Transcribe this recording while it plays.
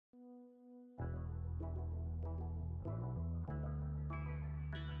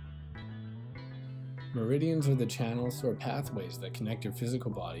Meridians are the channels or pathways that connect your physical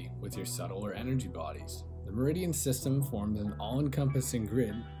body with your subtle or energy bodies. The meridian system forms an all-encompassing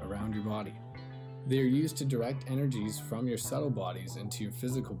grid around your body. They are used to direct energies from your subtle bodies into your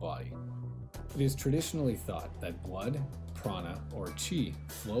physical body. It is traditionally thought that blood, prana, or chi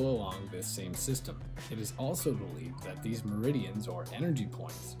flow along this same system. It is also believed that these meridians or energy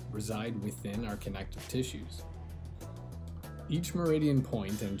points reside within our connective tissues. Each meridian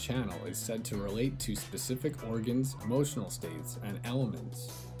point and channel is said to relate to specific organs, emotional states, and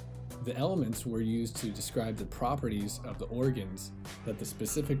elements. The elements were used to describe the properties of the organs that the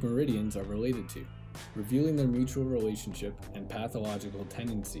specific meridians are related to, revealing their mutual relationship and pathological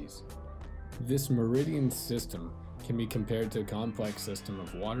tendencies. This meridian system can be compared to a complex system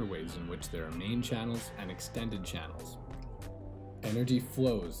of waterways in which there are main channels and extended channels. Energy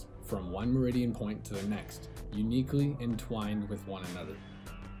flows from one meridian point to the next, uniquely entwined with one another.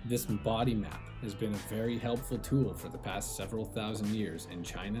 This body map has been a very helpful tool for the past several thousand years in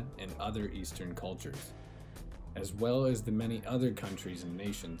China and other Eastern cultures, as well as the many other countries and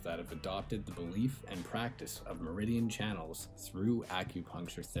nations that have adopted the belief and practice of meridian channels through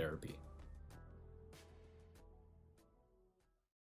acupuncture therapy.